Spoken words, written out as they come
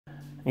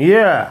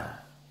Yeah.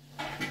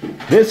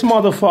 This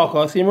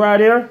motherfucker, see him right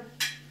here?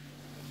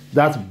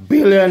 That's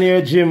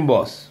Billionaire Jim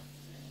Boss.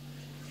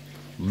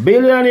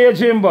 Billionaire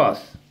Jim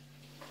Boss.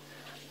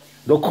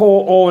 The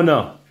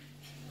co-owner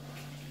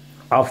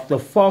of the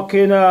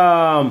fucking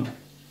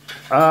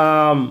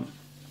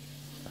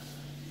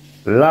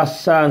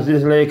Los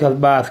Angeles Lakers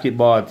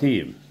basketball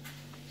team.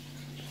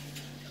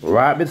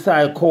 Right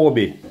beside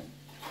Kobe.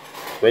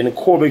 When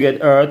Kobe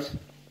get hurt,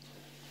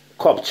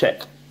 cup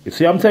check. You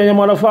see what I'm telling you,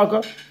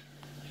 motherfucker?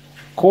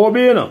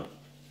 Kobe, you know.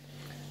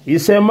 He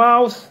said,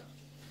 Mouse,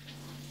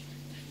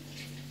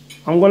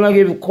 I'm gonna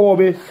give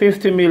Kobe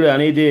 50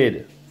 million. He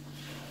did.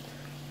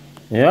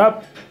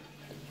 Yep.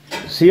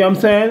 See what I'm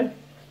saying?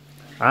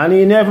 And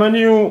he never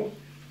knew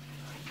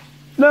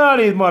none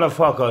of these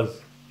motherfuckers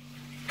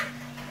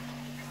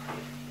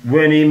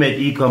when he met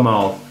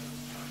Eek-A-Mouse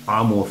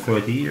almost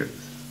 30 years.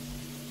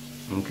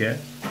 Okay?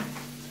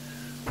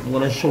 I'm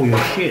gonna show you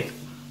shit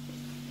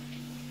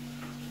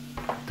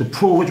to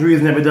prove it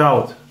reasonable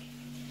doubt.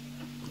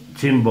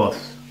 Jim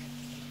Boss.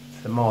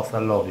 The Mouse, I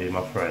love you,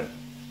 my friend.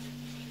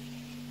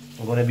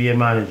 I'm gonna be a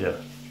manager.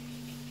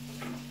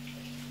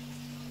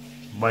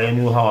 Buy a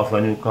new house,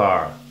 a new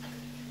car.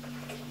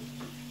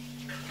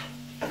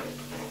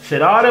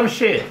 Said all them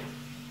shit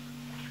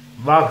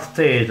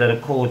backstage at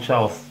the Coach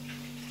House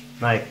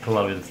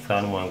nightclub in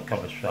San Juan,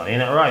 Patricia. Ain't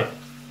that right?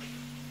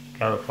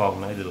 Carry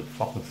Faulkner, I did a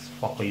fucking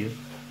fuck of you.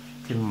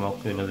 Tim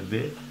Malcolm in the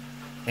bit.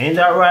 Ain't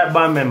that right,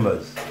 band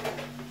members?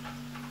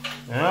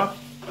 Yeah?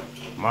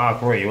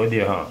 Mark Ray, what do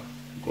you huh?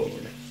 Go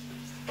with it.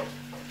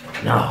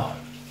 Now,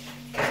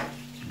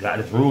 got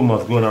this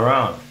rumors going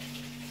around.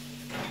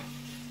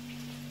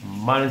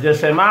 Manager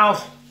said,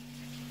 Mouse,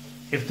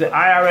 if the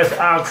IRS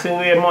asks you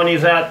where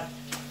money's at,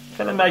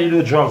 tell them that you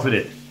do drugs with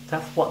it.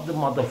 That's what the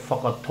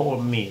motherfucker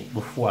told me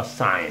before I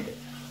signed it.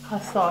 I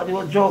thought they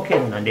were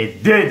joking, and they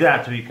did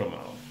that to Eek-A-Mouse.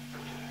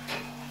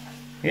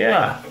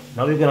 Yeah,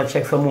 now we're gonna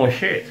check some more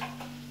shit.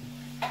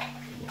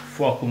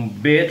 Fucking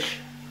bitch.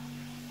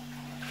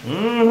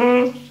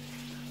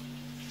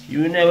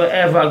 You never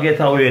ever get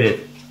away with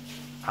it.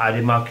 I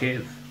did my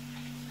kids.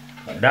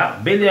 But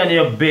that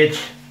billionaire bitch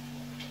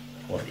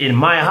was in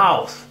my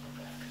house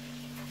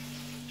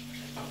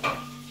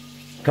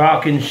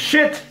talking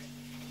shit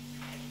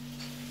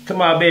to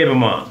my baby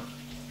mom.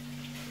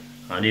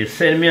 And they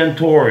sent me on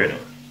tour, you know.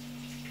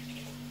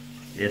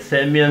 They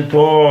sent me on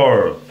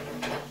tour.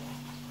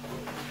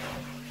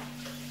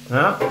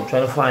 Huh? I'm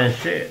trying to find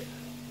shit.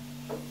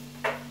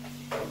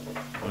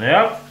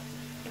 Yep.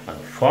 I'm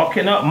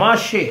fucking up my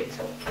shit.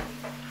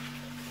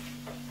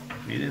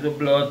 This is a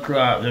blood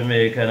clot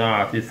Jamaican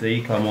artist say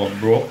he come out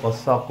broke or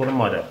suck with the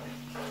mother.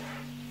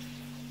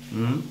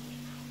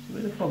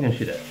 Where the fucking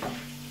shit at?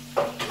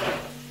 I'm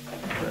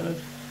trying to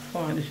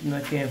find this shit and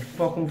I can't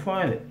fucking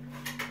find it.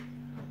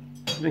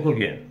 Look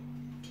again.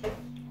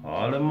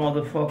 All the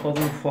motherfuckers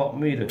who fuck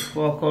me the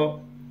fuck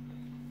up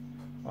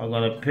are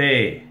gonna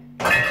pay.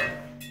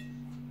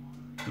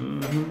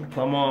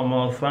 Come on,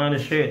 man, find the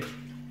shit.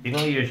 You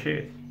gonna hear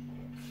shit.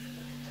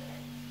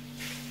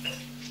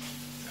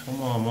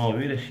 Come on, man,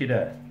 where the shit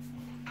at?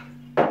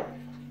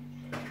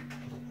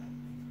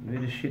 Where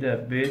the shit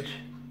at, bitch?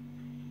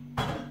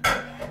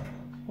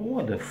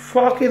 What the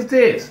fuck is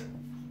this?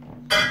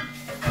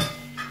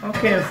 I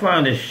can't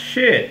find the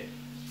shit.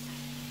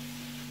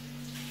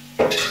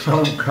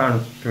 Some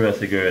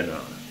conspiracy going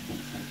on.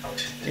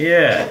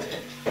 Yeah.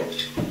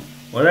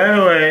 Well,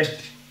 anyway,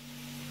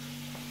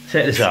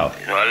 check this out.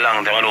 You know, a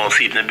long time I don't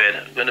sleep in the bed.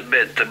 I'm going to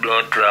bed to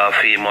blood clot,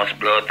 famous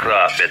blood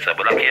clot better,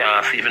 but I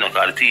can't sleep in the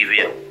TV.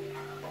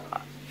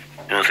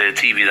 You know, say the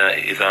TV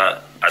is an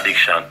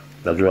addiction.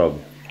 The drug.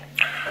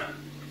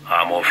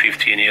 I'm over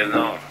 15 years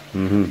now.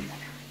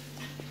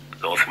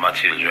 Those are my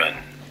children.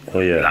 Oh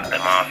yeah. Lock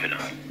them off, you know.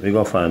 We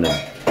gonna find them.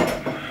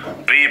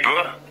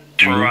 People,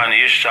 Turan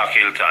Ishak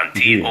Hilton,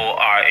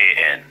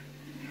 T-O-R-A-n.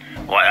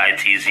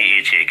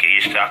 Y-I-T-Z-H-A-K,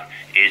 Ishak,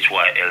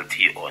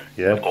 H-Y-L-T-O-N.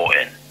 Yep.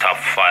 O-N. Top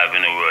 5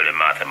 in the world in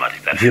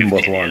mathematics. That's Jim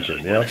Boss wants him,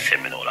 yeah?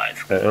 Seminole high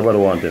school. Everybody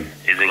wants him.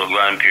 His little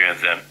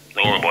grandparents, them,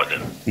 don't worry about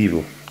them.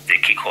 Evil. They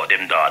kick out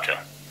them daughter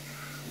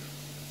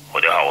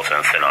out the house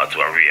and send her to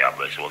a rehab,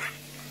 but she was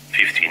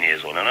 15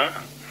 years old, you know?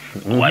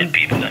 White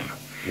people, them.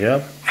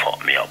 Yep.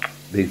 Fuck me up.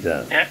 Big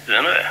time. Yeah,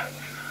 you know.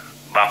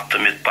 Back to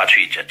Miss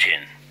Patricia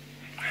Chin.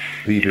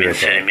 You've been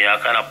sending me all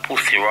kind of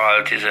pussy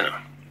royalties, you know.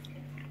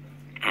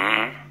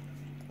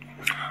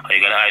 Are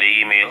you gonna hide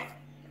the email?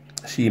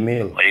 She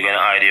email. Are you gonna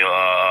hide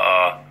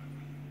your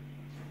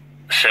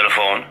cell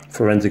phone?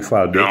 Forensic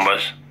file, bitch.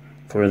 Numbers.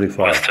 Forensic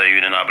file. Western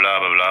Union, blah blah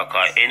blah.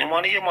 Cause any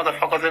one of you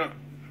motherfuckers, you know.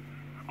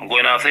 I'm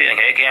going after you.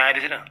 Okay, you can't hide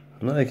it, you know.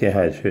 No, you can't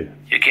hide shit.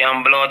 You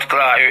can't blood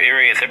clot,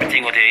 erase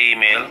everything with your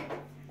email.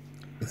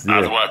 As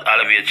what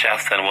Olivia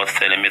Chaston was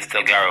telling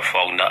Mr. Gary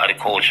Faulkner at the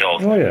Coach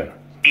House. Oh yeah.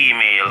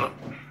 Email.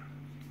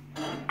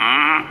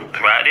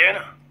 Right there, you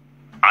know.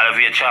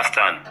 Olivia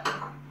Chaston,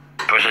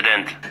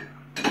 President,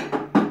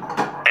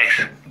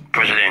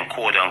 ex-president,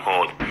 quote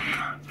unquote,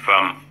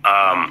 from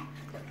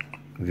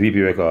VP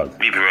Records.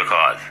 VP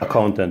Records.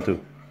 Accountant too.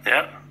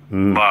 Yeah.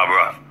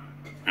 Barbara,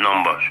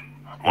 number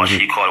What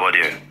she called what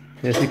there?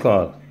 Yes, she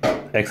called.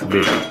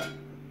 Ex-bitch.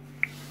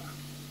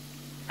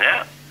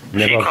 Yeah.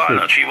 She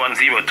called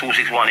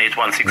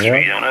 310-261-8163. Yeah.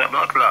 You know that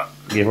blood clot?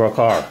 Give her a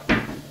car.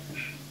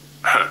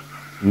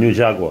 New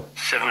Jaguar.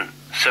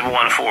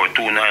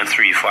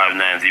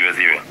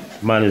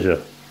 714-293-5900.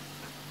 Manager.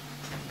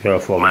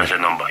 Careful. Manager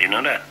number. You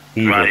know that?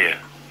 Easy. Right here.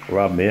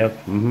 Rob me up.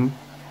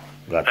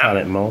 Got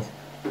talent mouth.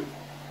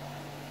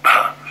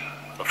 A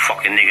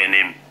fucking nigga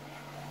named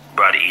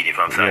Brad Edie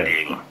from San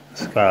Diego.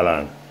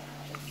 Skyline.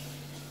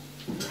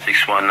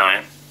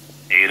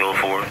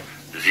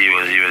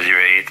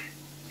 619-804-0008.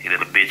 You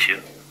little bitch, you.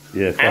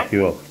 Yeah, fuck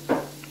you up.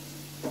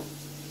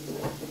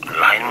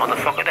 Lying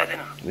motherfucker that, you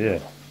know. Yeah.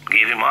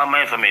 Gave him all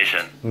my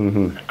information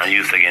and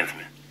used against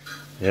me.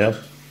 Yep.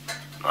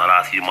 I'll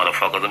ask you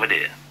motherfuckers over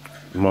there.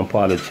 My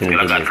politician.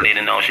 I got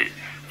lady now, she.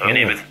 Her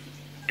name is,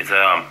 she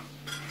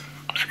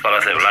call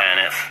herself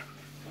Lioness.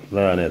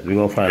 Lioness. We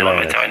gonna find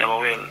Lioness. I never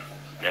will.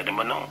 Let them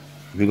know.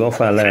 We gonna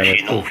find Lioness.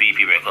 She know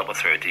VP record for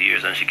 30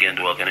 years and she can't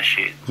do all kind of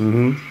shit.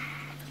 Mm-hmm.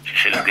 She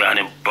should have gotten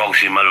him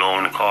Bugsy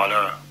Malone and call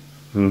her.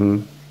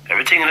 Mm-hmm.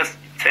 Everything that's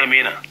tell me,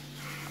 you know.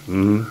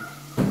 Mm-hmm.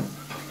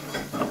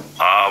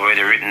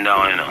 Already written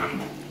down, you know.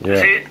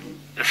 Yeah. See it?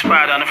 The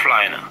spider and the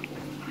fly, you know.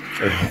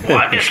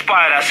 What the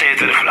spider say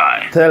to the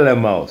fly? Tell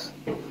them, mouse.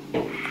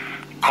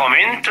 Come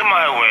into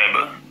my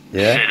web.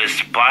 Yeah. Say the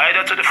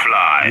spider to the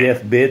fly.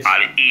 Yes, bitch.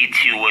 I'll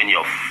eat you when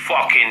you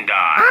fucking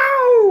die.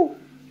 Ow!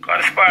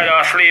 Cause the spider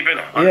was sleeping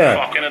and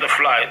fucking at the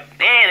fly.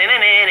 I'm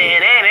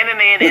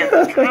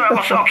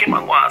gonna suck him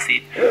and go and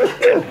see.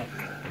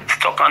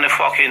 Stuck on the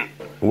fucking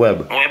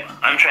web.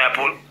 I'm trying to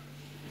pull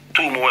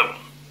 2 more web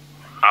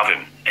of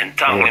him.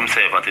 Entangle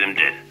himself until him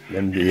dead.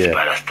 The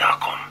spider start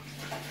come.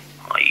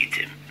 I eat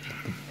him.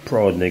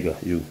 Proud nigga,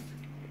 you.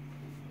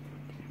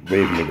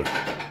 Brave nigga.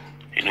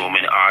 You know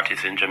many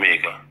artists in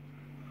Jamaica.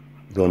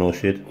 Don't know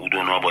shit. Who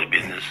don't know about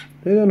business.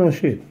 They don't know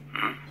shit.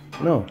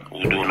 No.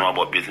 Who don't know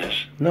about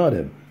business. No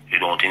them. You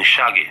don't think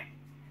Shaggy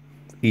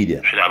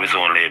Idiot. should have his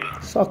own label.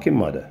 Suck your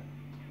mother.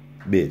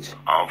 Bitch.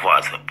 And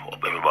voice up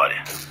everybody.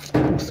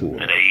 So.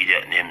 And the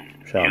idiot named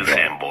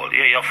Usain Bolt.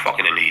 Yeah, you're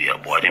fucking a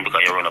idiot, boy. I think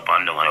because you run up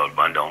and down and out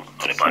and down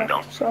and up and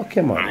down. Suck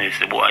your mother. And it's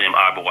the boy named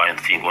Harvey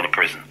Weinstein going to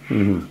prison.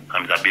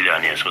 I'm the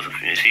billionaire, so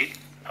you see?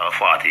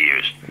 40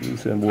 years.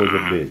 Usain Bolt's a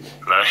bitch.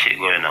 A lot of shit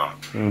going on.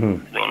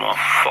 You don't know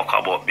fuck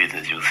about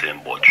business, Usain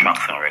Bolt.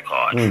 Tracks and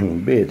records.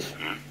 Bitch.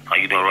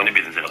 And you don't run the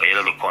business, you know, you're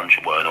a little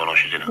country boy, I don't know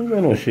shit, you know. You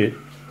don't know shit.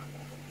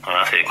 When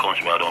I say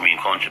country boy, I don't mean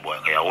country boy,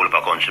 because you're all up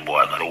a country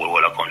boy, because the whole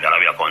world of country, I'll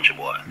be a country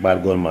boy.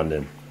 Bad gunman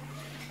then.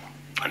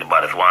 And the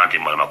baddest want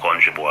him, but I'm a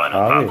country boy, and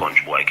a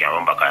country boy can't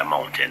run back on a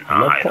mountain.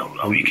 And I know,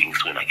 a week king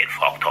soon, I get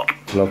fucked up.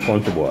 Love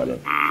country boy then.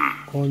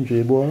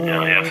 Country boy. You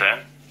know what I'm saying?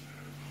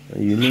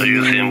 You know so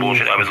Usain Bolt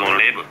should have his own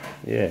label.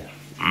 Yeah.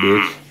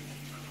 Bitch.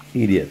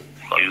 Idiot.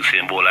 Because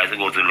Usain Bolt likes to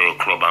go to the little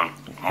club and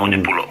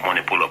money pull up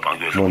and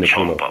give some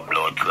chump up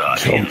blood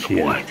clot. You know, the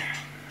boy.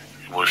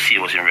 We'll see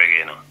what's in reggae,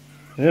 you know.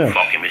 Yeah.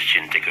 Fuck him, his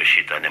chin, take a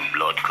shit and then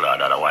blood clot.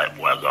 That white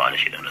boy go on and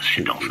shit and just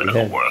sit down for like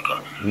a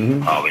worker.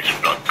 Always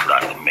blood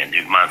clot.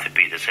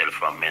 Emancipate yourself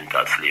from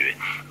mental slavery.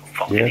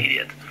 Fucking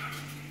idiot.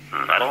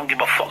 I don't give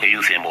a fuck if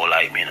Usain Bolt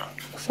like me, you know.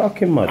 Suck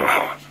him, mother.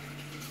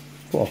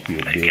 Fuck you,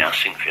 bitch. He can't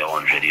sing for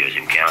 100 years.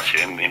 Him can't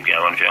sing. Him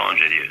can't run for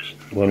 100 years.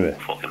 One way.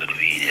 Fucking little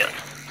idiot.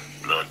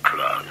 Blood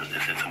clot.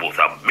 This is supposed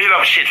to build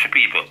up shit for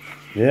people.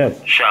 Yeah.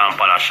 Sean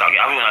Pan and Shaggy.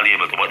 I'm going to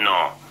label it, but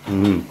no.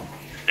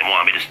 They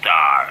want to be the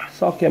star.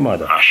 Suck your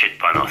mother. And shit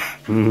pan us.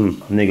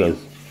 Niggas.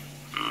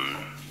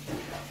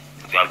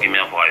 You gotta give me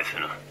a voice, you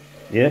know.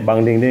 Yeah,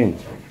 bang ding ding.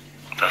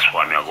 That's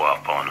why me I go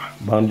off on.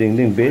 Bang ding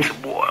ding, bitch.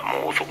 Boy,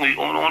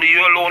 only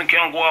you alone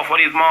can go off for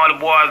these small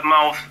boys'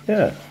 mouth.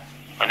 Yeah.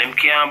 And them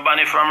can't ban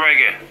it from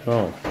reggae.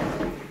 Oh.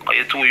 Are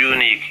you too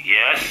unique?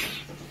 Yes.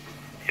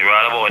 You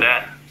right about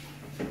that?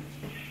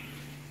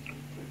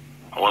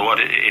 What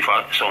if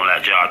I sound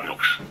like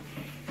JAHLLYWOOD?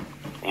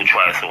 Who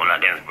try to sound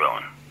like Dennis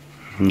Brown?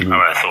 Or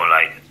I sound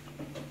like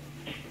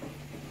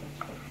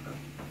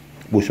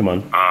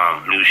Bushman.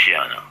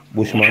 Luciano.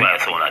 Bushman. Who try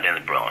to sound like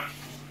Dennis Brown?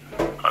 I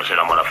said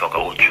that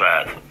motherfucker who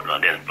tried to sound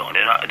like Dennis Brown.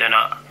 They're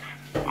not.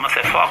 I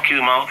say fuck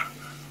you, mouth.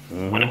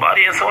 When the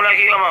body ain't sound like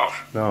your mouth.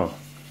 No.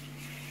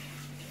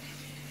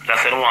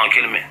 That's why they want to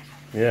kill me.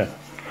 Yeah.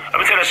 Let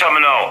me tell you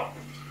something now.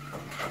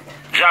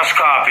 Just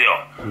Scorpio.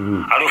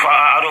 I do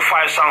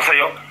 5 songs for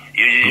you.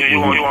 You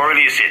won't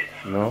release it.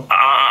 No.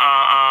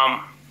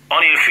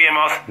 Only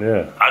famous.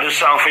 Yeah. I do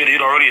song for you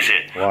don't release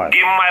it. Why?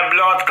 Give me my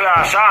blood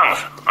class songs.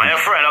 I'm your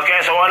friend,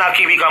 okay? So when I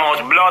keep it come out,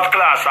 blood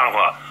class song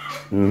for.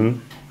 And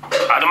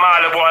the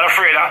Mali boy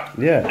afraid of.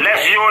 Yeah.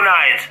 Let's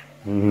unite.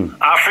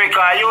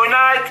 Africa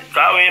unite.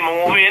 Cause we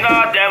moving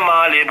out them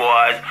Mali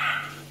boys.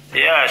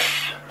 Yes.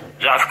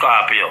 Just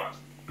Scorpio.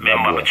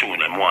 Remember me tune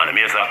them, one of them,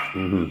 yes sir?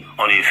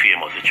 Only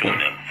famous to tune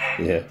them.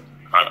 Yeah.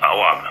 I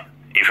want me.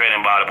 If you're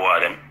them bad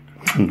boy them.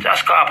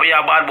 Just Scorpio, you're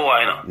a bad boy,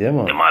 you know. Yeah,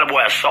 man. The bad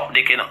boy suck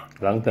dick, you know.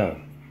 Long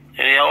time.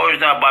 You know, you're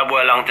original bad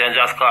boy long time,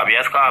 just Scorpio.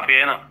 You're Scorpio,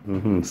 you know.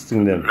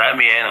 Sting them. Like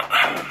me, you know.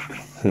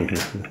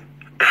 Just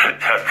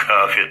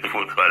Scorpio, the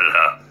football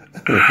laugh.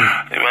 My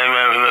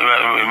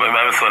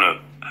son,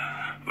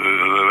 we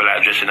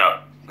like dressing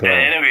up.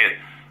 Anyway,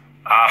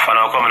 half an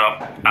hour coming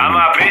up. I'm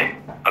happy.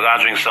 I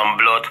gotta drink some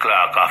blood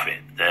clot coffee.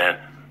 Then,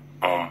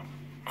 you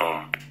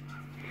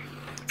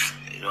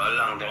know, a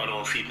long time I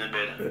don't sleep in the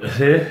bed.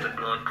 See? The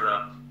blood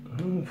clot.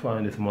 I'm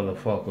find this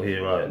motherfucker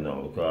here right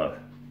now because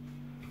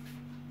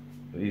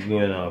we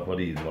going out for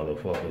these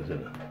motherfuckers, you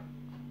know.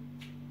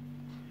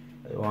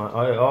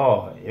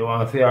 You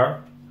want to see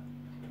her?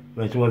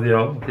 When she was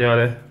young, see her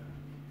there?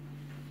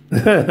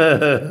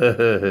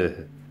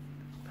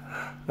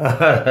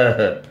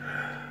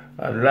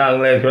 That long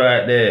legs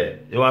right there.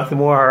 You want to see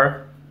more of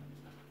her?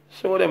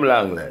 Show them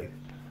long legs.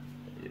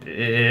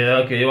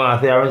 Yeah, okay, you want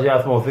to see her when she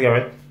has smoke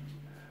cigarette?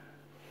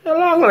 The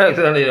long legs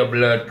and the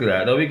blood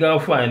clot. Now we can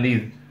find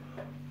these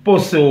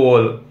pussy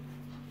hole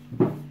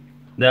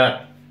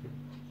that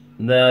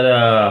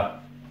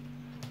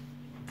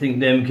think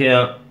them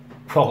can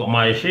fuck up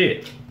my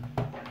shit.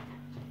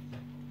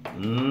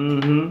 Wait a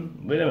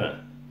minute.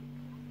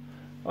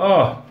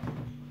 Oh,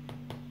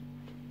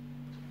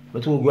 my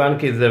two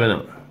grandkids them, you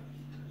know.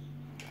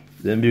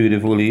 Them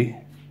beautifully,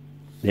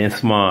 them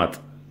smart.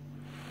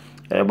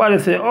 Everybody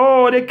say,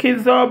 oh, the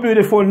kids are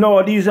beautiful.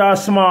 No, these are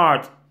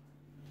smart.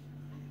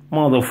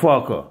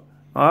 Motherfucker.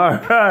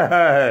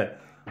 Alright.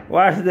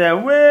 Watch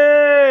them.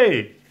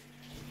 Way.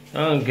 I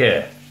don't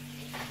care.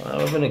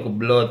 I'm gonna make a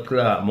blood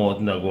clot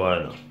mouth not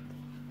going on.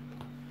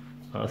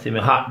 I see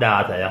my hot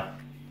daughter, yeah.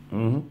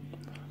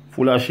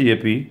 Full of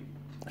shapey.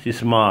 She's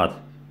smart.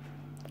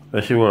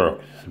 Where she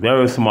works.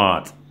 Very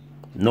smart.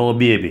 No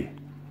baby.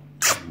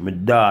 My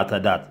daughter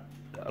that.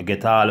 I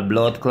get all the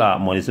blood clot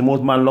money. It's the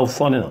most man love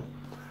son, you know.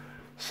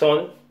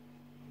 Son,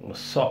 I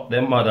suck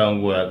them mother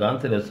and go. I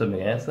can't tell you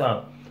something. I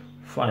start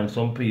find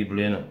some people,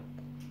 you know,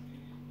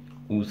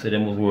 who say they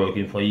was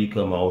working for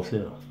Eek-A-Mouse, you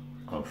know,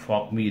 and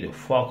fuck me the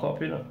fuck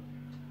up, you know.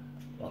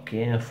 I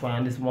can't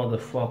find this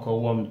motherfucker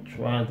who I'm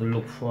trying to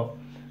look for.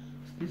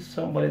 Did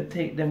somebody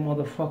take them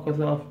motherfuckers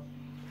off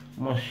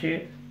my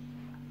shit?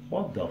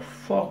 What the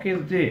fuck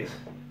is this?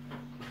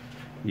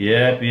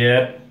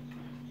 Yep.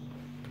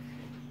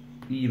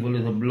 Evil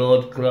little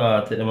blood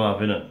clot, take them off,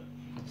 you know.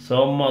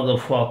 Some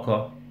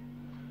motherfucker,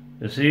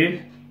 you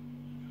see?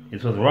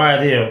 It was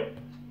right here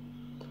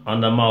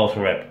on the mouse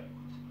rep.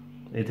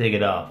 They take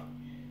it off.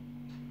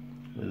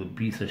 Little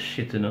piece of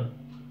shit, you know.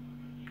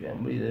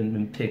 Can't believe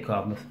them take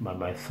off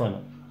my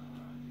son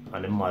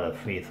and the mother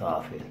face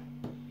off it.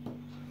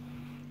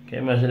 Can you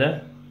imagine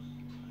that?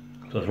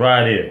 It was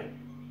right here.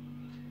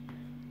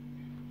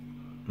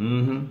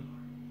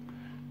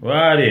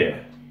 Right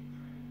here.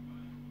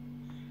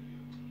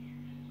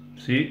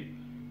 See?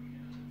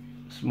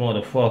 This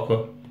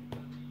motherfucker.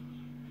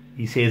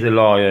 He says a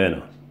lawyer, you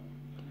know.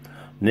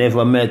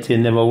 Never met you,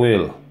 never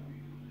will.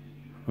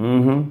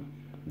 Don't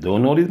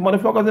know these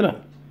motherfuckers, you know.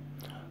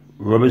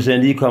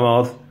 Represent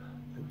Eek-A-Mouse.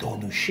 Don't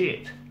do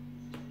shit.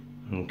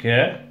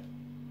 Okay?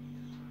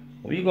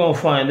 Where you gonna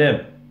find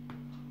them?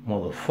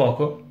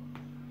 Motherfucker.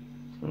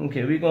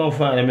 Okay, we gonna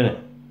find them, you know.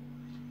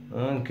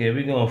 Okay,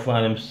 we gonna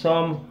find them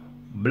some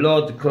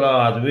blood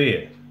clot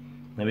way.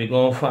 And we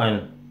gonna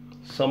find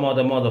some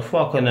other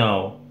motherfucker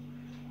now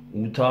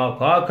who talk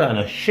all kind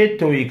of shit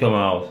to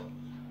Eek-A-Mouse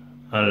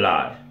and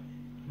lie.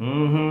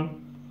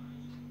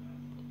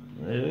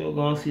 You're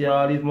gonna see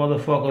all these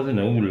motherfuckers, you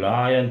know, who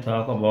lie and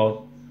talk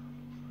about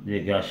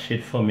they got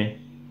shit for me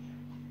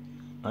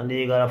and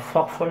they got a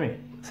fuck for me.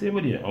 See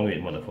what you? Oh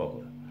wait,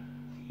 motherfucker.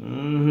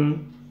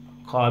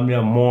 Call me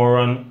a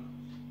moron.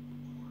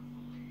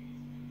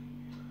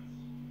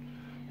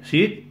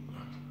 See it?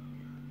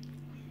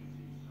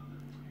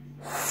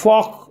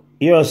 Fuck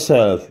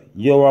yourself.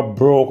 You're a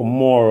broke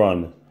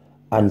moron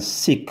and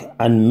sick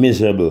and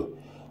miserable.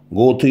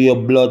 Go to your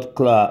blood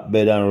clot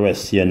bed and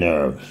rest your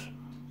nerves.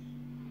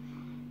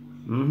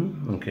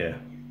 Okay.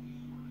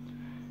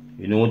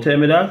 You know who tell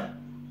me that?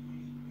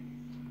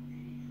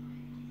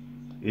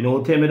 You know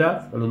who tell me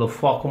that? A little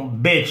fucking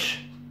bitch.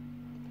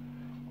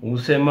 Who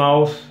say,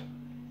 Mouse,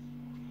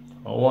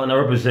 I wanna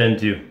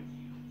represent you.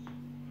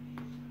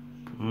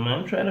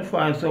 I'm trying to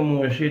find some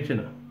more shit, you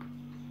know.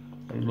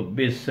 A little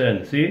bitch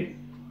son, see?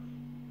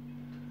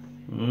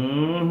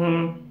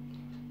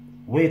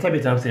 Wait a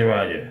bit and stay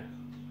right here.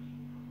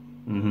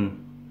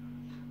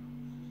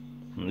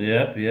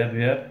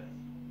 Yep.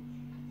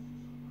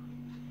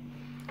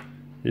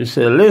 You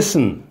say,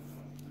 listen,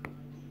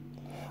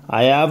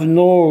 I have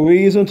no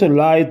reason to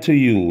lie to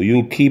you.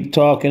 You keep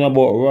talking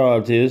about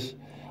royalties.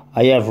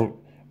 I have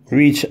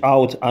reached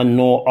out and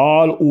know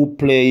all who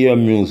play your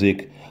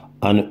music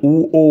and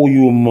who owe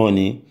you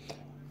money.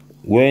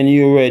 When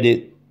you're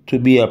ready to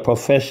be a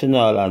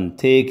professional and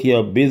take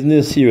your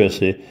business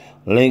seriously,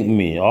 link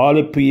me. All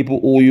the people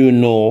who you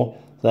know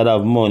that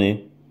have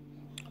money,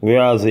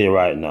 where are they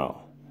right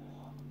now?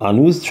 And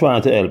who's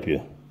trying to help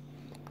you?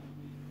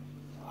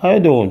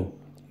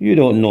 You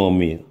don't know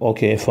me.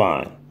 Okay,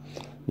 fine.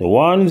 The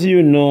ones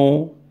you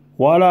know,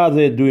 what are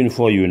they doing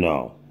for you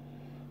now?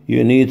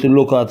 You need to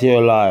look at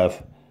your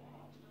life.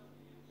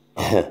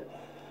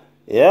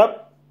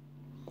 Yep.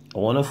 I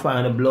want to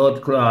find the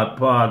blood clot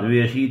part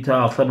where she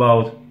talks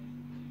about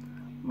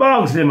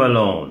box him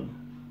alone.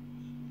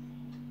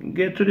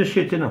 Get to the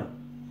shit, you know.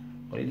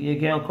 But you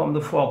can't come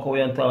the fuck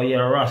away and tell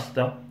you're a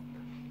Rasta.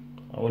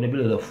 I want to be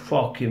able to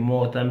fuck him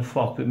out and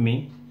fuck with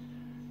me.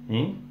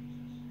 You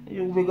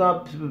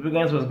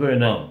because what's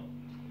going on.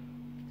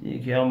 You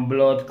can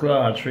blood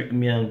clot trick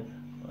me and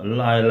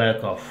lie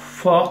like a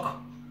fuck.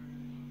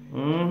 We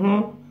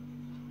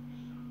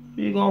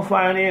gonna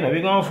find him,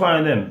 we gonna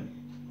find them.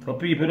 For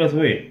people this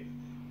way.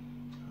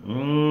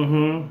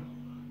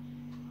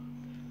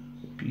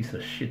 Piece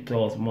of shit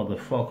ass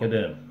motherfucker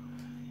them.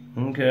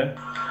 Okay.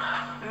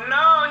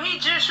 No, he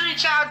just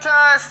reached out to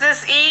us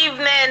this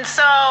evening,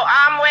 so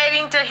I'm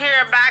waiting to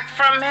hear back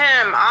from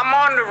him. I'm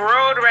on the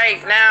road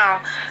right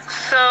now,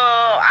 so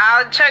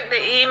I'll check the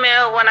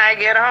email when I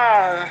get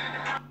home.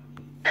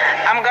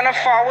 I'm gonna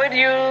forward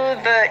you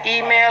the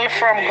email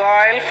from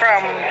Goyle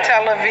from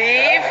Tel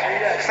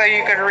Aviv, so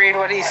you can read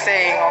what he's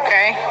saying,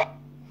 okay?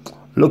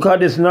 Look at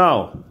this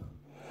now.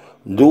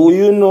 Do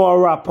you know a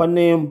rapper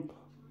named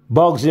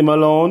Bugsy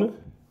Malone?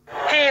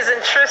 He's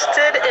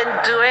interested in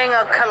doing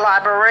a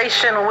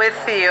collaboration with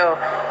you.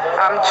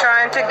 I'm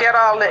trying to get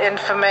all the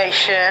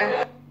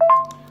information.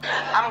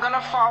 I'm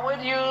gonna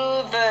forward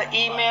you the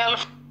email.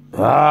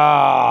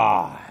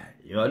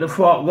 You know what the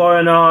fuck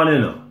going on, you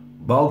know?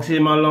 Bugsy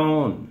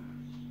Malone.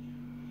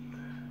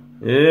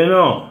 You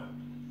know.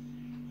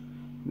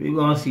 We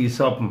gonna see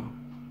something.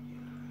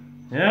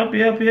 Yep.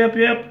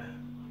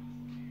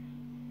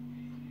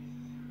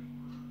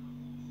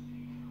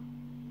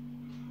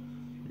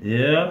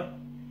 Yeah?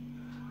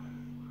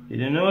 You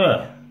didn't know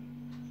that?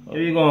 How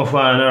you gonna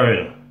find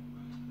her?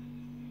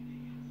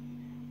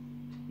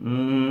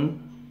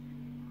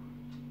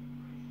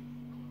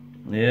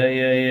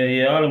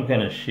 Yeah, all them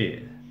kind of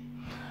shit.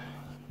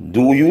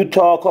 Do you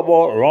talk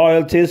about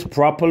royalties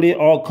properly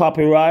or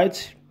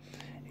copyright?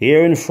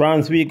 Here in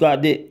France we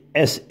got the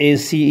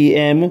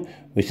SACEM,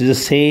 which is the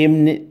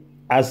same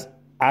as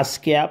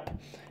ASCAP,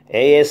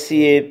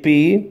 ASCAP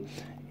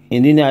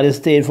in the United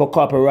States for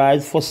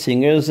copyright for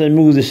singers and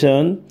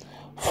musicians.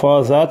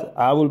 For that,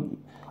 I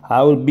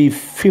will be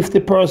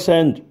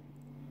 50%.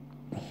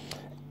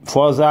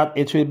 For that,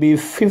 it will be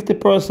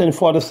 50%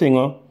 for the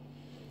singer.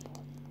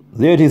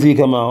 There it is,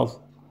 Eek-A-Mouse,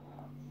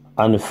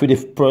 and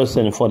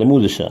 50% for the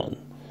musician.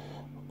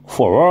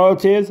 For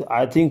royalties,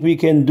 I think we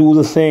can do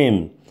the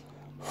same.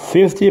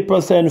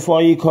 50%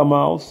 for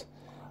Eek-A-Mouse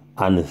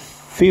and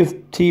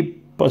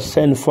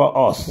 50% for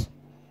us,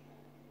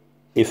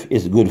 if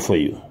it's good for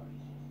you.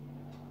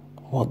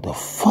 What the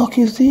fuck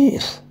is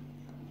this?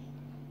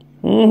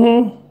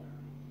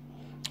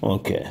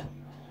 Okay.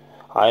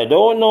 I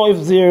don't know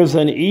if there's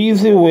an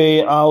easy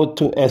way out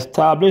to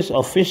establish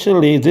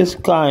officially this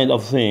kind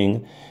of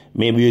thing.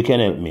 Maybe you can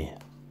help me.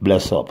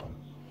 Bless up.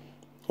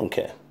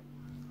 Okay.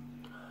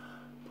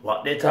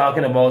 What they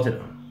talking about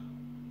it?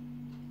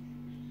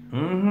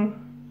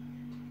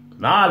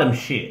 Nah, them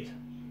shit.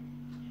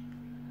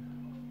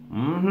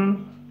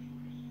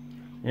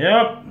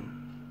 Yep.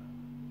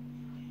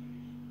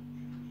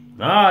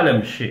 Nah,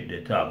 them shit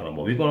they talking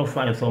about. We're gonna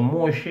find some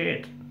more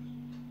shit.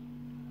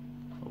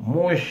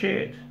 More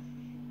shit.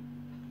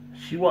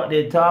 See what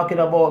they talking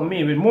about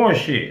me with more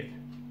shit.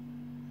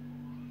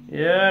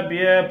 Yep,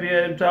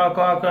 them talk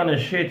all kind of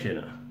shit, you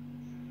know.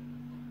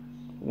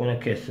 Wanna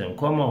catch them.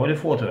 Come on, where the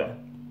photo at?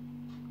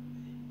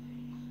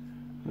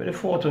 Where the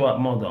photo at,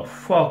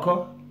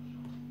 motherfucker?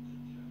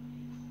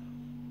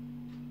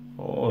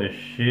 Oh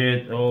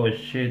shit.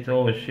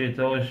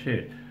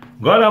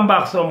 Go them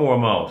back some more,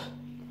 mouse.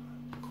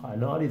 I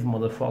know these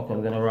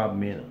motherfuckers gonna rob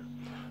me, you know.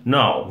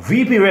 Now,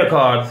 VP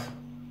Records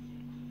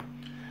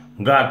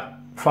got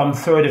from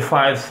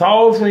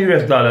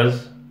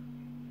 $35,000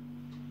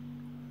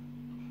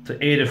 to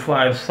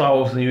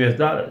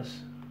 $85,000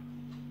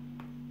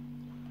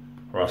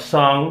 for a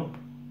song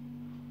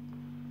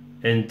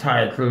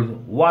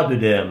entitled What Do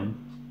Them,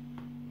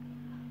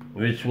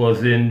 which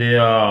was in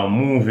the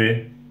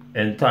movie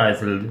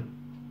entitled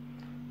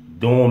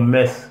Don't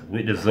Mess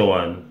with the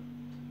Zone,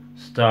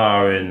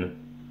 starring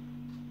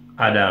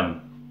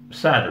Adam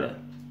Sandler.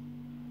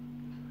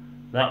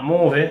 That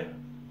movie,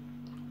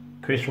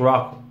 Chris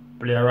Rock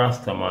played a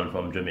Rasta man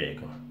from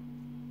Jamaica.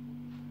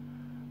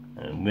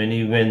 And when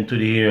he went to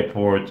the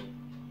airport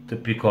to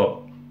pick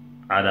up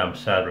Adam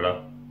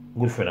Sandler,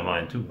 good friend of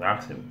mine too,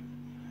 asked him.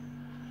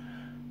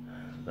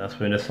 That's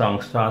when the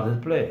song started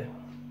to play.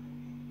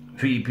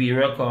 VP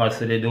Records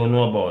said they don't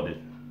know about it.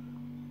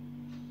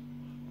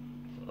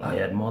 I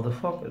had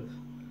motherfuckers.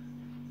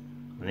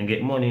 And they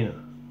get money, you know.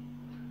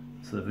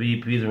 So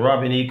VP's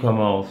robbing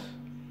Eek-A-Mouse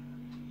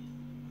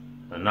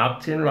and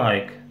acting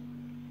like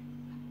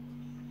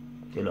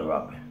killer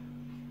robbing.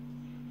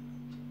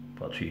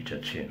 Patricia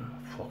chin,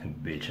 fucking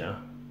bitch, huh?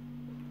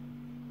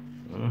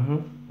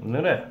 You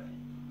know that?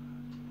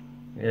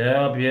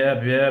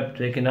 Yep,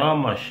 taking all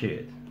my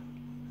shit.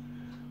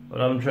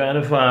 But I'm trying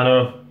to find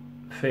her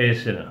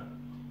face, you know.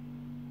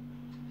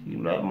 See,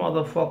 like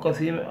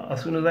motherfuckers,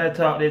 as soon as I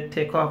talk, they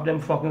take off them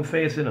fucking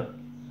face, you know.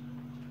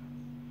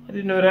 I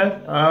didn't know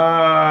that.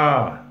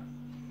 Ah,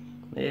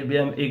 maybe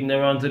I'm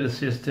ignorant to the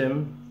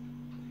system,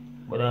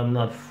 but I'm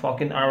not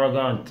fucking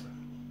arrogant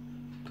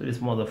to this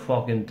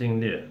motherfucking thing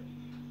there.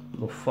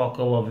 The fuck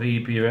our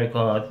VP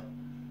record.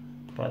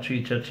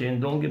 Patricia Chin,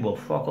 don't give a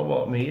fuck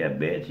about me. Yeah,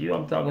 bitch, you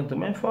I'm talking to,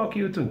 man. Fuck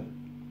you too.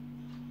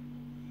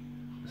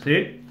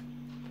 See?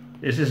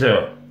 This is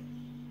her.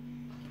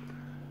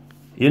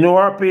 You know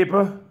our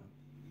people?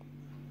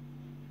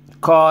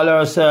 Call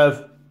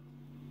herself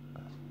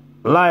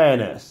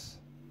Lioness.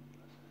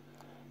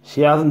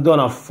 She hasn't done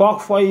a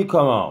fuck for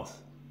Eek-A-Mouse.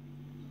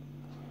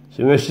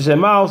 So when she said,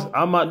 Mouse,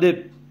 I'm at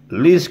the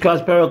Lee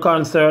Scratch Perry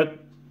concert.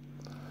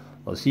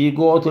 Well, see you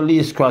go to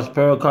Lee Scratch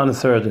Perry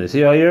concert. You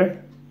see her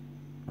here?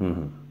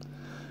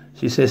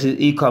 She says she's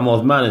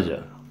Eek-A-Mouse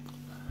manager.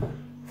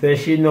 Says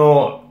she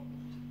know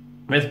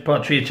Miss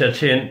Patricia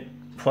Chin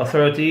for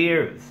 30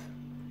 years.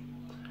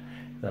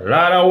 A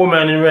lot of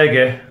women in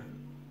reggae,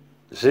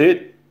 see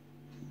it?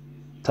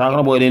 Talking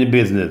about any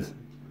business.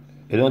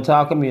 They don't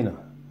talk to me now.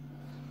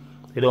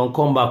 They don't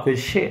come back with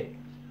shit.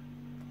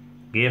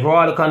 Gave her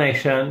all the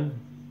connection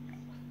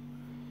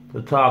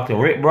to talk to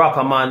Rick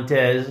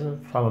Montez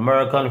from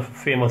American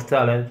Famous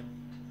Talent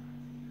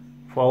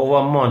for over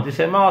a month. She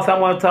said, Mouse, I'm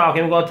going to talk.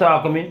 You're going to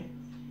talk to me.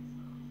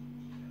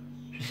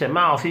 She said,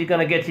 Mouse, you're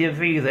going to get your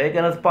visa. You're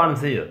going to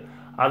sponsor you.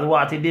 As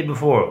what he did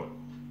before.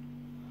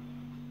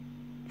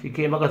 She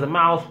came back and said,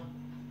 Mouse,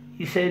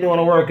 he said he don't want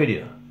to work with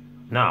you.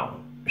 Now,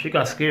 she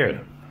got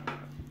scared.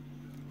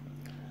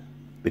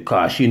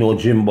 Because she know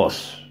Jim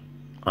Boss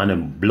and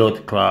them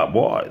blood clot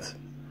boys.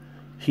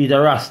 She's a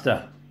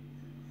Rasta.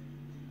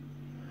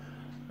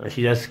 And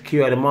she just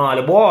scared them all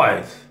the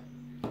boys.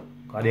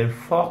 Because they'll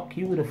fuck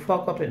you the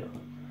fuck up, you know.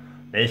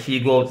 Then she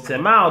goes to say,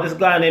 Mouse, this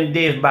guy named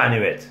Dave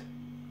Banneret.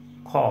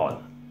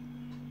 Call.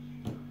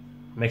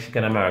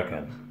 Mexican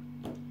American.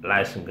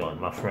 License gun,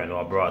 my friend who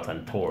I brought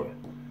on tour.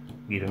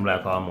 Give him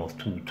like almost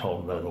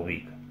 $2,000 a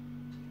week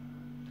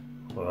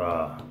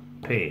for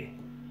pay.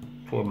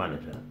 Tour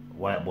manager.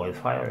 White boys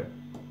fired.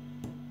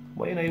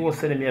 But you know, he was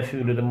sending me a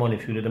few little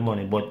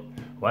money. But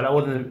while I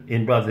was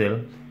in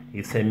Brazil,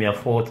 he sent me a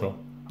photo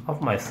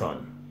of my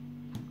son.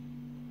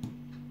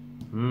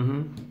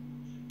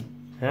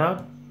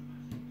 Yeah?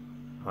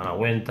 And I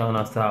went down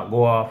and started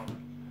go off.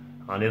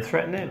 And they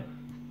threatened him.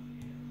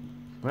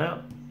 Yeah?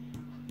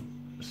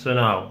 So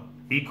now,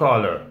 he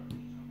called her.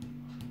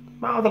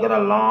 Mouse, I got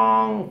a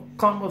long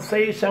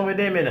conversation with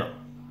him, you know.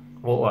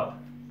 About what?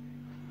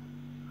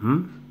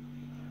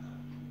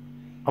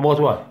 About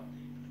what?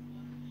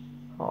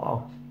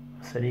 Oh,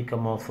 I said he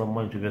come out some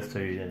money to invest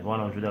in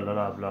 $100,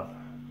 blah, blah.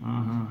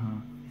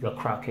 He's a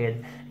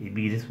crackhead. He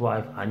beat his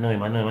wife. I know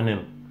him.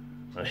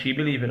 And she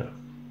believe in her.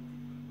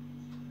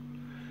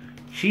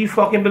 She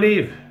fucking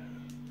believe.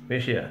 Where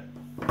she at?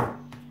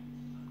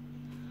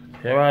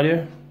 She right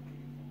here?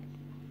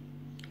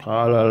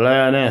 Call her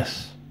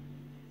Lioness.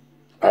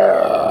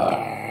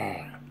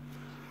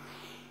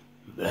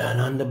 Man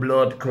on the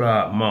blood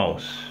clot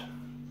mouse.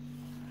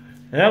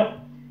 Yep.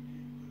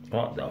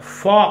 What the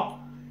fuck?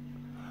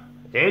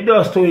 They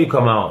just to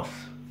Eek-A-Mouse.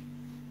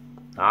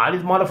 All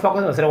these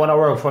motherfuckers say they want to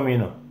work for me, you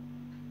know.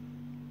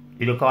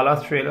 Did they call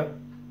Australia?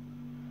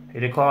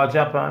 Did they call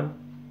Japan?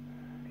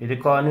 Did they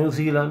call New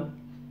Zealand?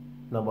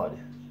 Nobody.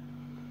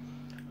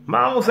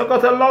 Mouse, I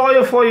got a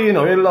lawyer for you, you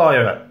know. You're a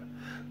lawyer.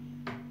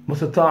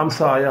 Mr. Tom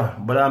Sawyer,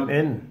 but I'm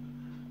in.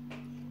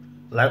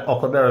 Like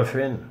Huckleberry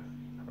Finn,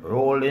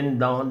 rolling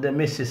down the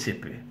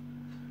Mississippi.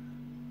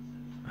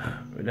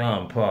 We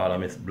don't Paul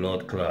and Miss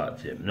Blood Clot,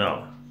 Jim.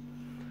 No.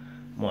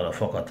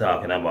 Motherfucker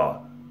talking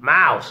about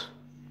Mouse.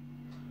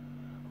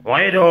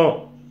 Why you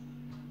don't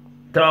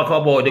talk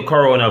about the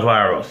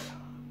coronavirus?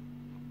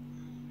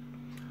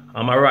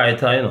 I'm a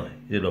writer, you know.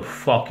 You little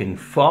fucking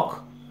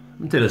fuck. Let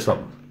me tell you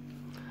something.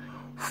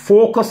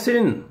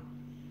 Focusing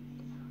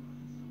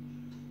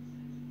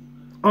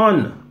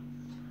on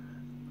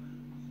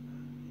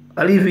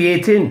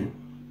alleviating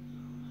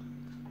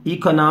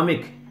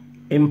economic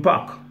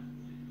impact,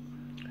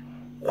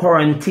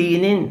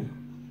 quarantining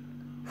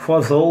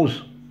for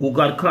those who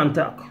got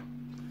contact,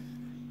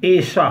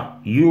 Asia,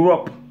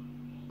 Europe,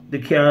 the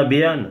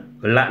Caribbean,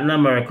 Latin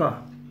America,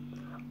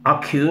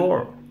 a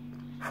cure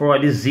for a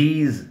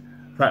disease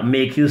that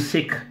make you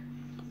sick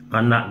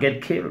and not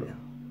get killed,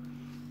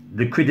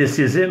 the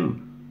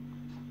criticism,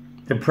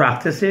 the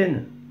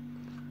practicing,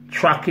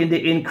 tracking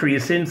the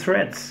increasing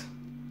threats.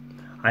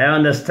 I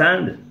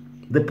understand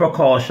the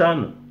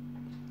precaution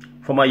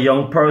from a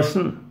young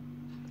person.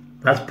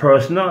 That's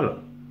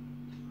personal.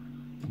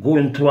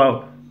 Going to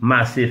a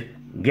massive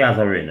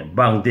gathering,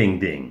 bang ding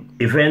ding.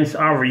 Events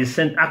are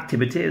recent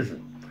activities.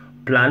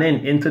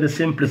 Planning into the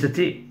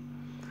simplicity.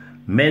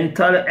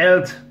 Mental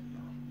health,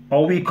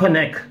 how we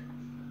connect.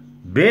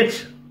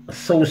 Bitch,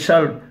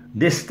 social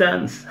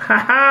distance.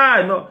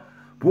 Haha, no.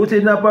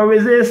 Putting up a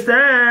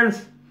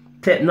resistance.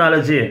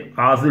 Technology,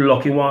 as the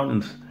lucky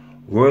ones.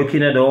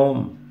 Working at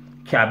home,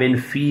 cabin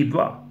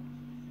fever.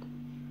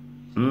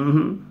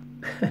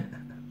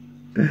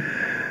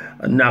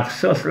 A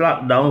noxious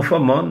lockdown for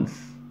months.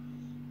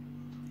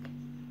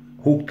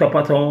 hooked up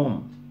at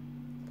home.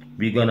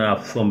 We're gonna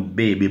have some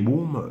baby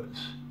boomers.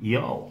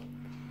 Yo.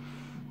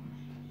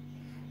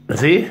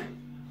 See?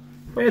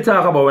 What you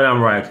talk about when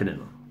I'm writing it?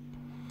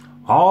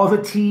 All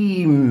the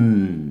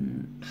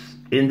teams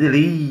in the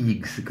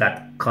leagues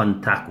got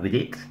contact with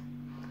it.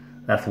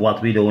 That's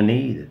what we don't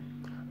need.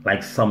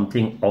 Like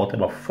something out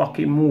of a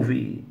fucking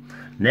movie.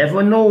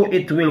 Never know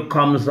it will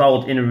comes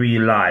out in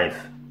real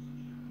life.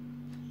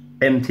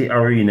 Empty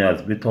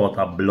arenas without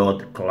a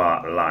blood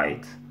clot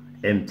light.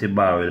 Empty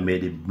barrel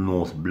made the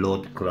most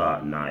blood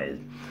clot night.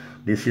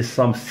 This is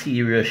some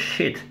serious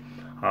shit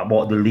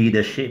about the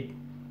leadership.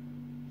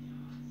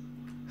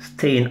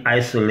 Staying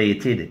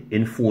isolated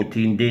in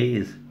 14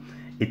 days.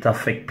 It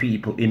affects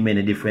people in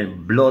many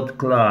different blood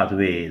clot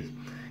ways.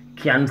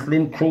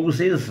 Canceling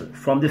cruises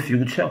from the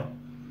future.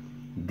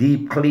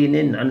 Deep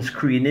cleaning and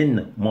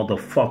screening,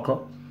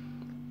 motherfucker.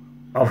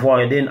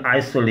 Avoiding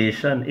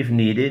isolation if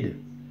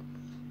needed.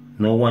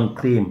 No one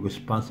claim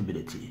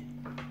responsibility.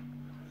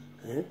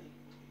 Eh?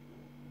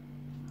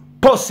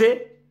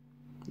 Pussy!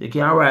 You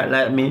can't write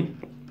like me.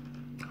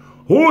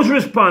 Who's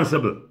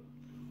responsible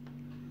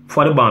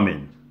for the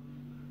bombing?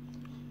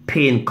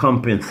 Paying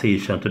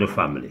compensation to the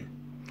family.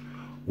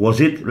 Was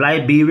it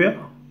Liberia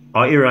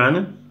or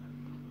Iran?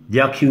 The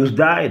accused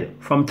died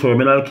from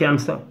terminal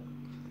cancer,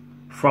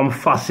 from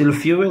fossil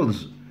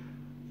fuels.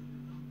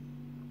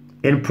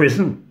 In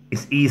prison,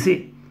 it's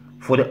easy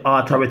for the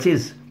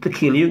authorities to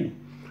kill you.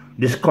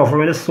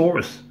 Discovering the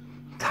source,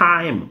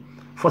 time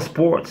for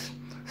sports,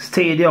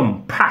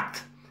 stadium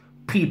packed,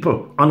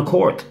 people on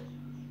court,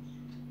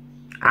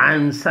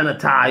 and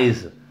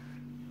sanitized,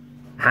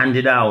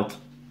 handed out.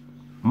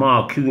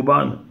 Mark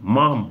Cuban,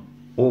 mom,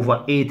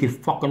 over 80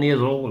 fucking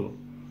years old.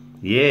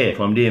 Yeah,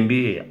 from the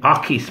NBA.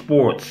 Hockey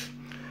sports.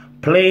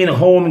 Playing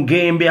home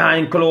game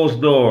behind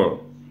closed door.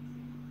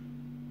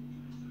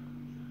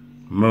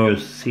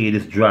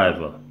 Mercedes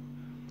driver.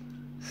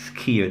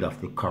 Scared of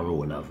the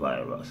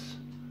coronavirus.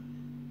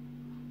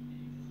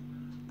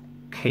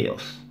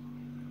 Chaos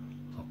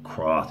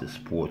across the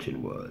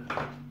sporting world.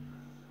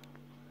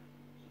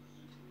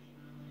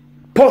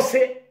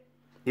 Pussy!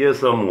 Here's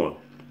some more.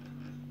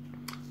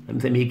 Let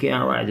me say me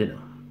can't ride, you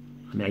know.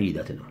 I mean, I eat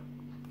that, you know.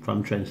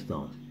 From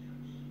Trenchtown.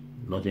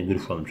 Nothing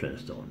good from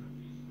Trenchtown.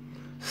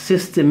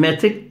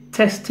 Systematic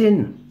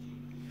testing.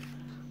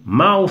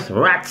 Mouse,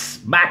 rats,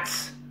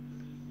 bats.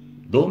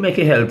 Don't make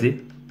it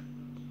healthy.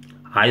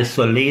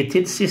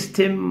 Isolated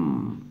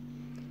system.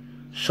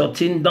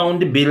 Shutting down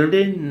the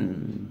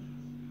building.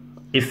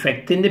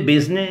 Affecting the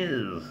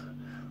business.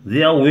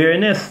 The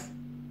awareness.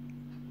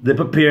 The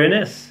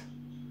preparedness.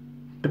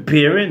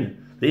 Preparing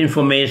the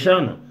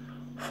information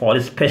for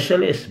the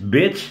specialist,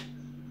 bitch.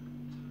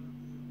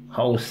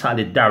 How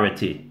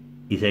solidarity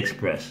is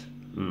expressed.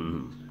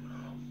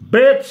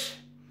 Bitch,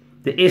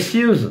 the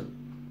issues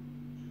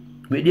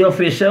with the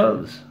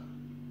officials.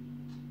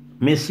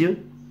 Miss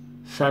you?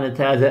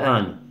 Sanitize your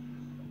hand.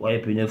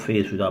 Wiping your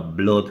face with a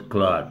blood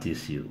clot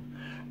tissue.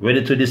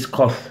 Ready to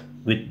discuss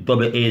with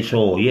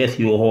WHO. Yes,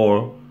 you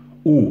whore.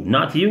 Ooh,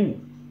 not you.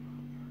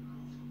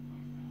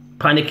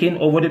 Panicking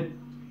over the...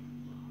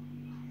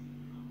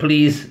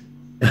 Please.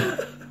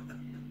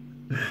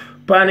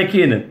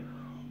 Panicking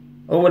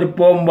over the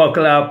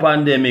bomb-buckler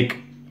pandemic.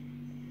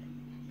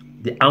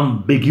 The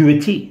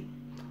ambiguity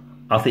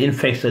of the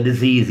infectious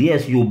disease.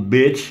 Yes, you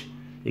bitch.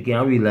 You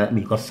can't really like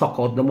me because suck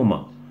out the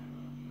mama.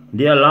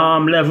 The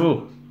alarm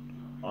level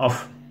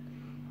of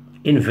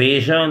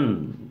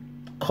invasion.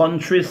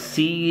 Countries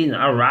seen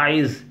a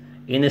rise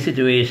in the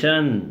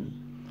situation.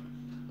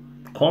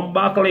 Come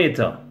back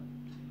later.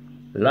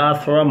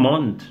 Last for a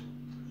month.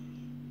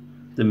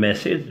 The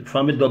message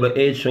from the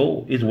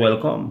WHO is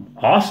welcome.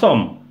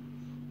 Awesome.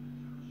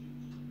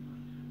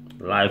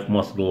 Life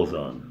must go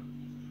on.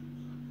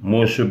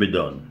 More should be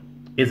done.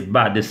 It's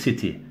bad the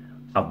city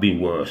have been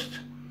worst.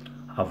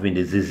 Having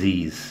the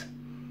disease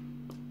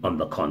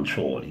under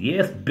control.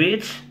 Yes,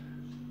 bitch.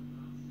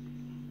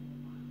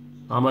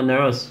 I'm a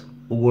nurse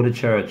who go to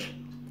church.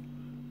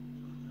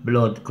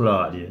 Blood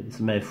clot. Yeah. It's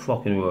my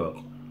fucking work.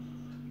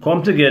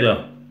 Come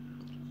together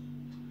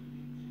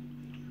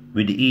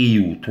with the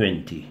EU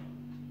 20.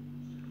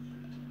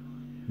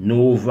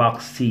 No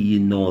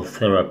vaccine, no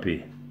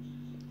therapy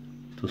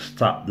to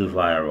stop the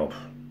virus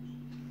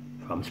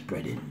from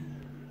spreading.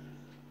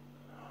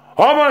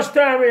 How much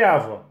time we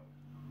have?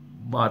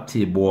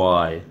 Batty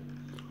boy.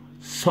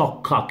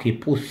 Suck cocky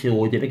pussy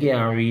out. If you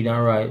can't read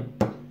and write.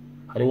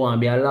 I don't want to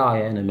be a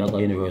lawyer and I go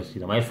to university.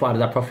 My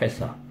father's a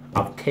professor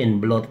of 10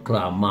 blood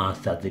clot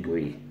master's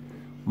degree.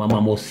 My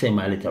mom was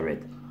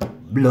semi-literate.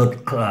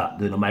 Blood clot.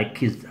 You know, my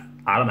kids,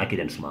 all of my kids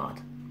them smart.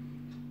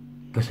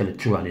 Especially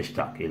true on the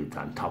stock,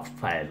 Hilton, top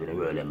 5 in the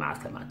world in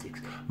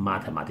mathematics,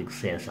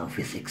 science and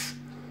physics.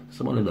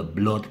 Someone in the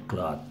blood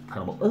clot,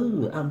 talking about,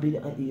 oh, I'm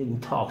being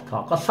talk.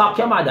 Cause suck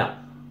your mother.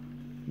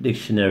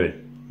 Dictionary.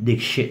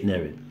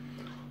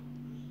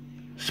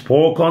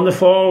 Spoke on the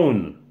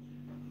phone.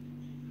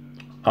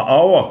 An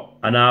hour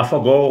and a half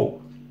ago.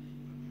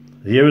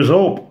 There is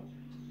hope.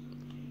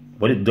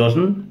 But it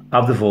doesn't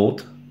have the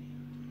vote.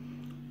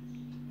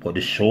 But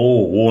the show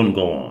won't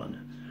go on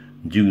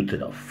due to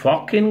the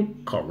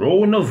fucking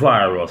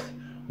coronavirus,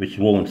 which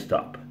won't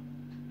stop.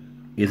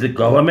 Is the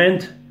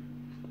government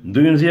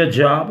doing their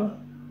job?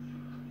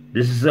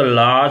 This is a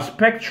large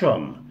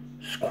spectrum.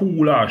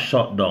 Schools are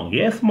shut down.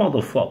 Yes,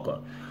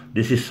 motherfucker.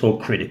 This is so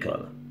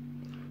critical,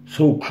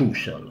 so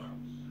crucial.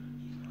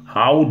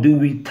 How do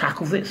we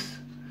tackle this?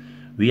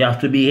 We have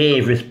to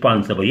behave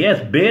responsible. Yes,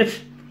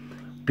 bitch.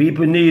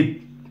 People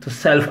need to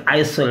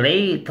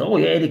self-isolate. Oh,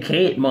 yeah,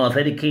 educate, must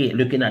educate.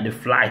 Looking at the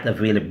flight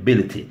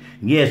availability.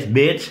 Yes,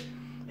 bitch.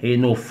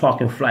 Ain't no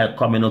fucking flight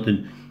coming out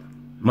in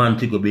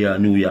Montego Bay or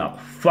New York.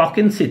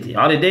 Fucking city.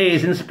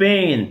 Holidays in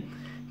Spain.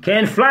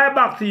 Can't fly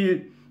back to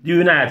the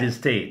United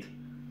States.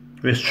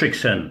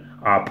 Restrictions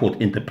are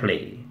put into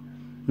play.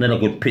 Not a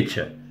good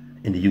picture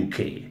in the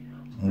UK.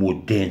 More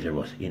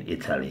dangerous in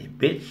Italy.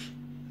 Bitch.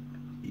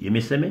 You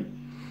missing me?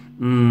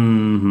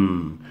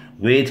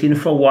 Waiting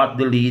for what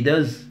the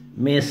leaders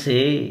may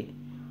say.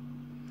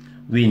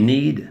 We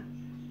need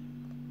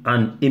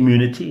an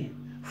immunity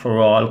for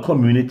all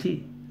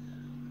community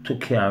to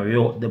carry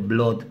out the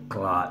blood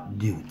clot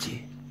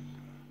duty.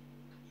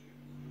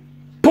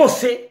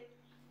 Pussy!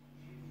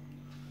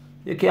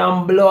 You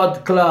can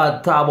blood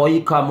clot tab or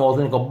you come out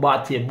and go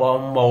bat your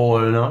bum bowl,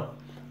 no?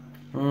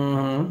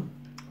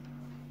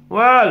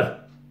 Well,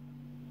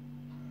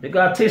 you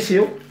got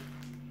tissue.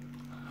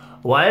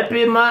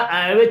 Wiping my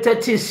eye with a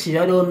tissue,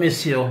 I don't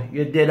miss you.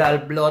 You did all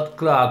blood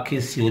clot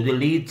kiss you.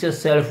 Delete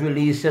yourself,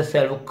 release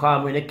yourself,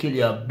 come when you kill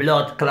your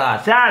blood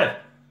clot. Self!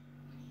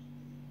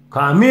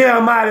 Come here,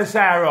 Miley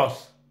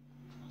Cyrus.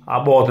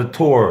 About to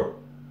tour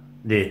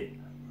the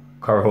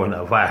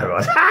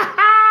coronavirus.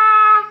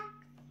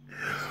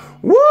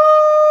 Woo!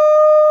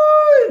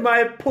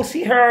 My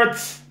pussy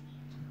hurts.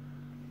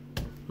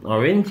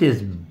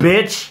 Oranges,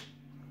 bitch.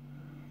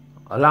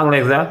 How long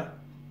legs that?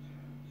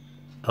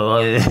 Oh,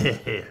 yeah.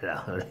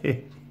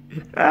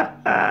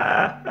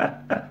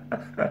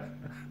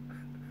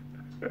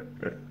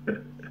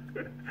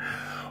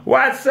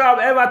 What's up,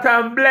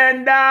 Everton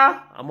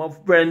Blender? I'm a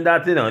friend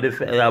that, you know, the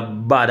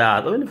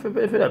badass.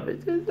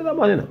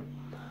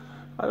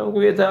 I don't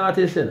create an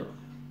artist, you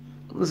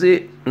know.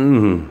 See?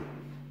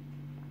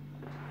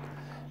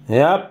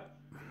 Yep.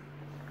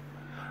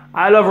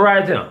 I love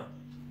writing.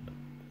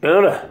 You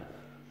know that?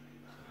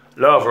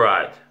 Love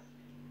write.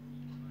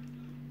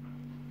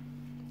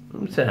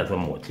 I'm saying some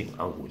more things.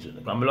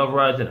 I'm love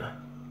writing.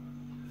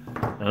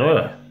 You know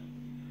that?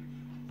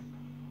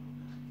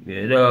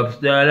 Get up,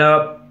 stand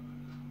up.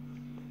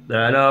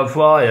 Stand up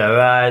for you,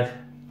 right?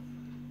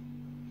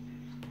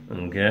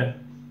 Okay.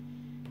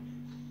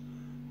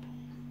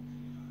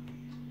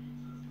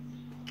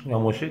 You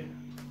got more shit?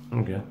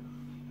 Okay.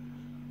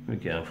 We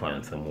can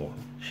find some more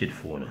shit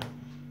for now.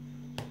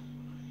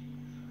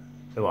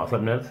 You want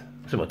something else?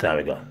 See what time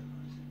we got?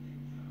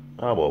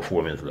 How about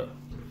 4 minutes left?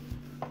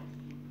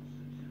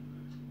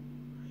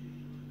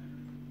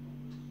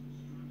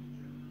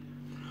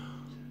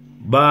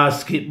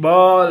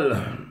 Basketball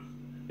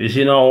is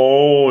in a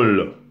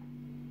hole.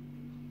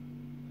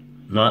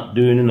 Not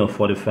doing enough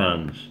for the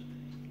fans.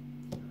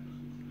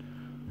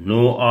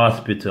 No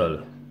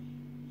hospital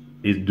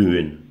is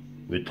doing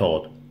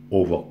without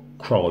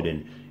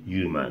overcrowding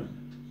human.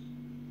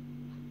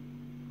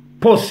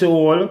 Pussy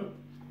hole.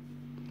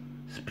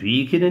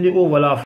 Speaking in the Oval